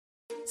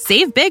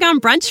Save big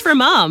on brunch for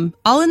mom,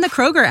 all in the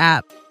Kroger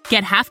app.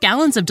 Get half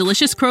gallons of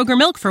delicious Kroger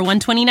milk for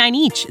 $1.29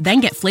 each. Then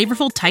get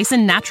flavorful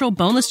Tyson natural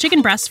boneless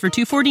chicken breasts for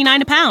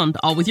 $2.49 a pound,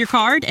 all with your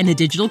card and a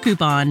digital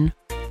coupon.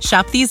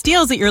 Shop these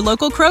deals at your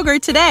local Kroger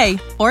today,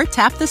 or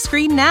tap the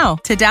screen now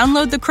to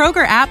download the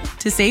Kroger app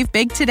to save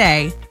big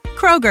today.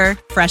 Kroger,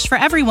 fresh for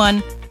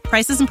everyone.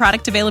 Prices and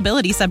product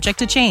availability subject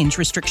to change.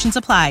 Restrictions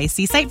apply.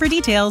 See site for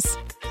details.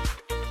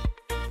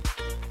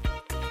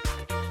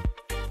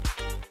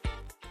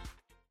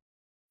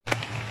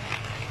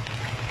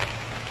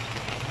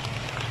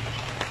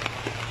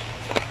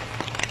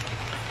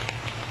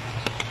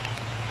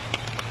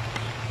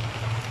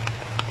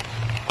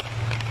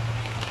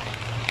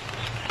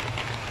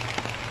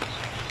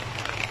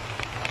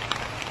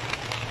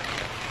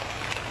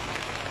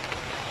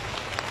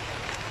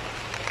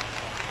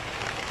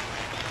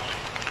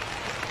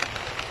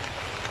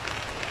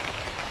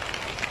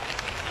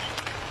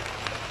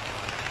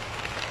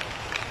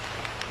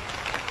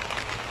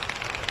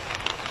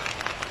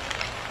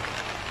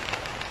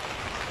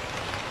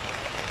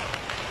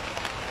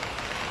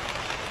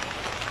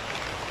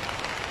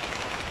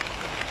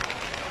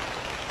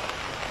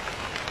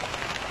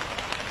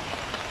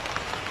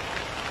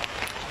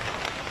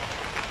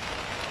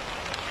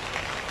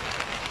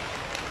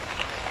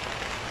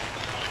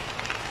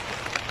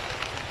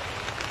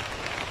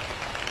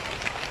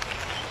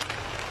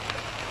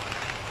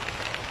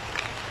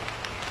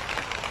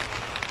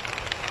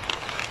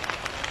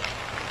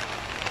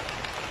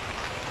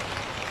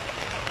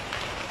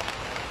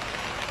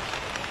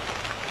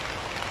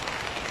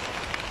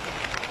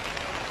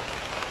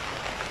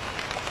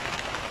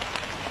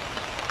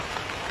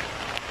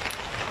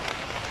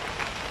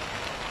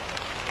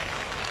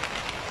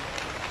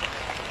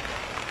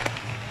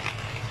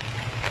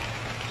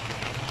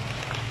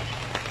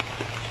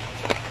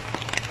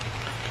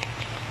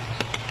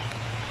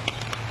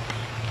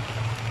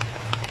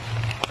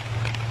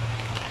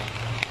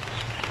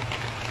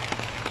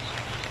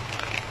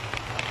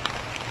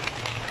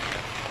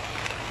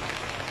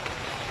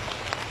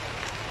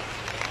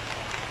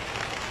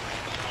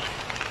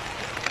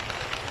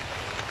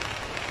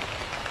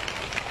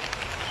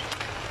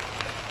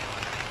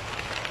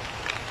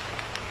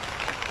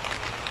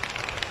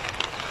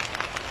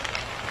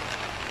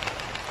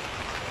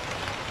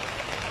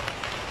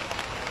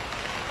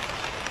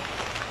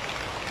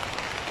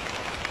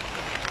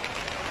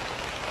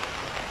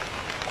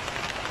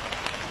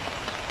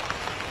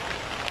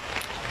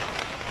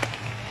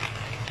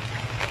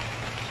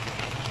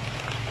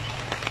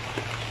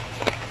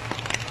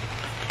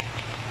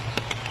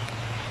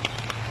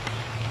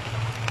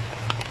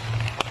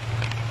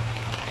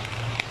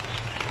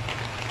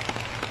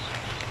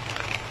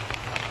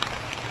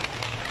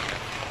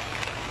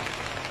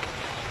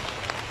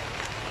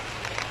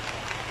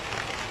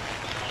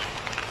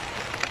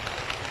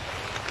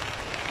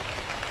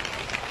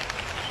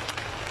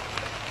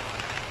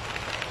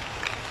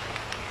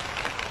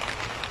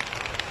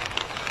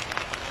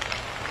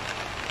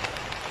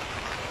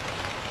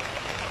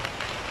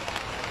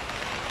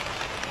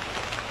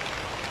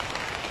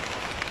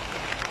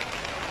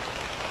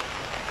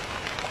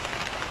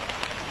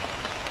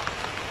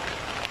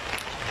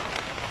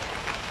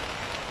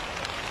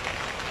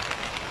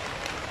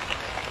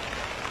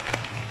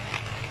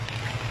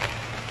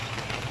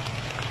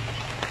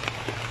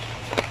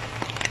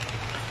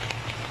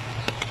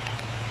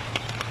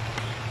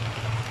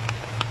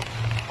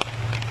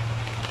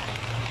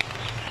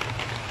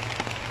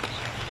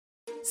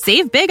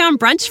 Save big on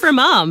brunch for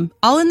mom,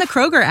 all in the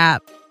Kroger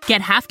app.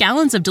 Get half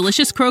gallons of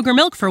delicious Kroger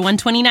milk for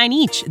 $1.29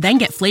 each. Then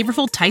get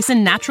flavorful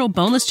Tyson natural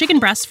boneless chicken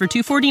breasts for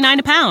 $2.49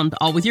 a pound,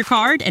 all with your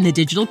card and a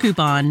digital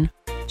coupon.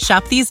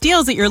 Shop these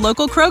deals at your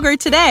local Kroger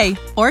today,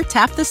 or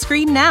tap the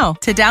screen now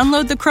to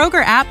download the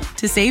Kroger app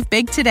to save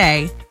big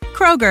today.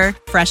 Kroger,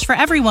 fresh for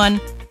everyone.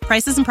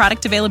 Prices and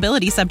product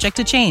availability subject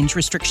to change.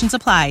 Restrictions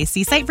apply.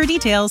 See site for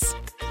details.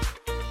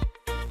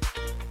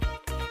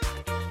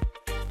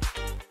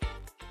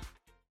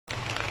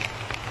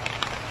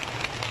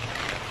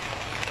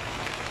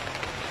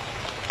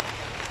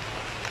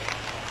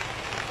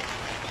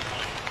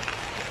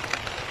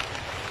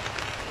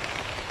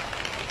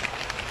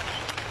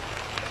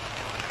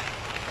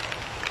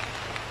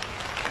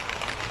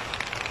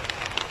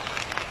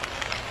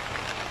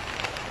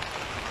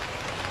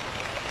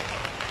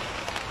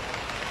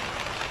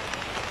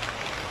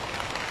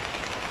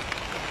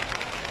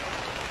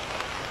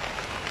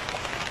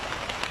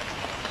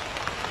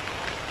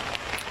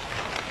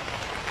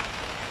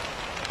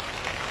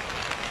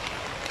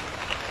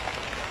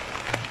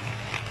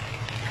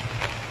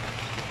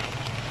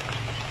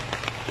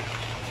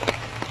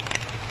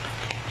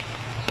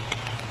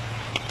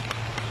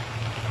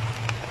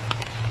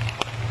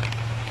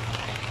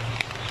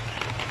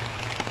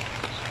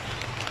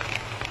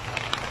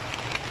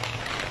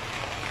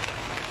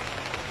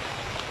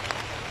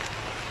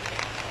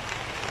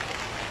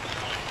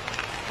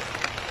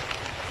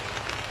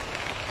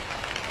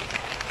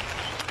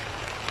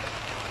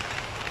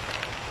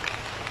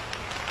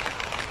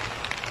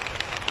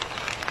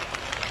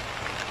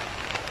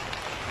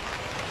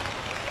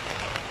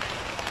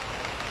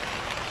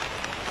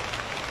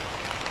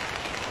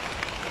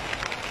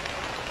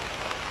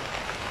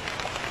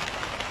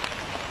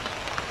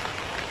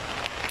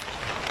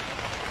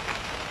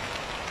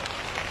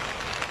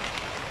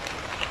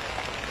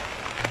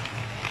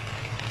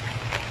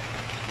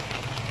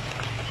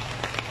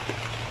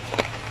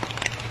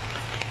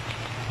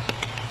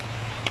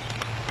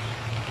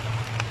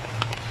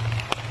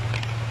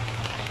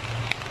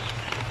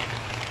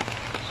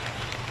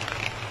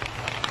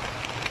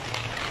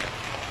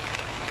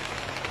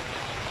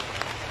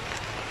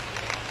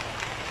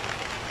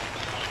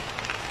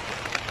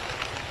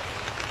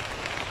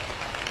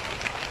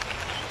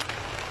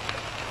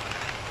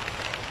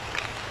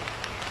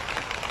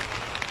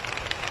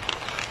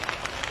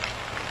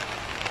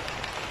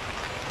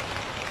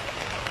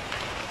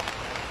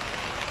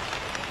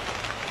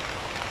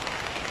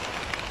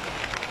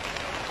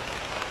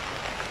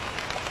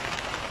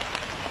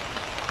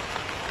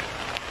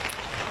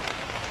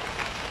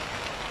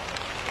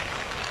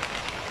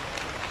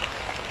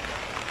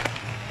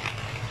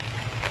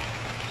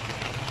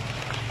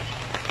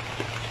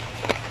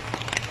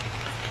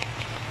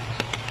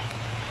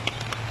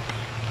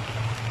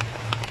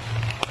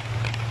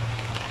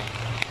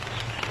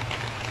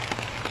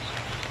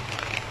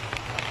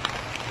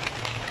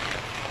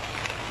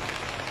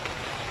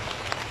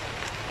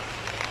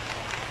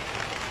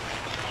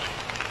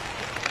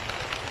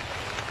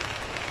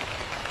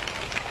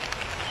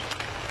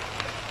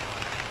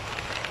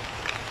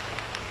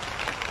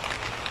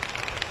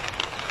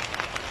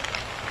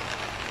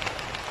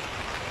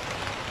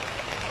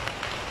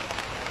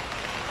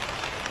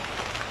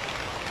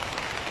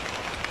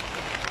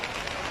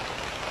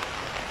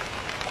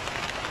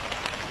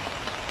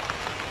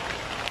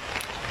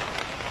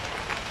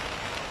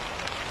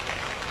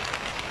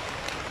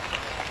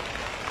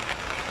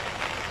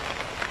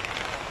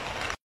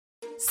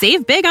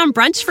 Save big on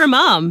brunch for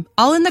mom,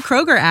 all in the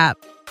Kroger app.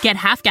 Get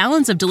half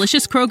gallons of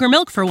delicious Kroger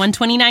milk for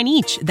 $1.29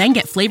 each. Then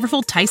get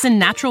flavorful Tyson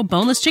natural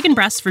boneless chicken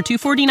breasts for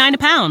 $2.49 a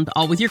pound,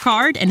 all with your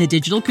card and a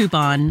digital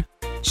coupon.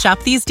 Shop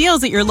these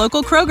deals at your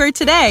local Kroger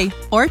today,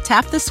 or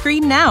tap the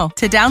screen now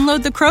to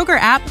download the Kroger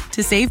app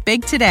to save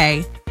big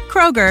today.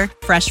 Kroger,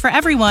 fresh for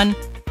everyone.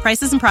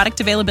 Prices and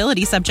product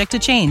availability subject to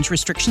change.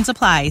 Restrictions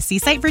apply. See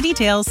site for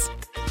details.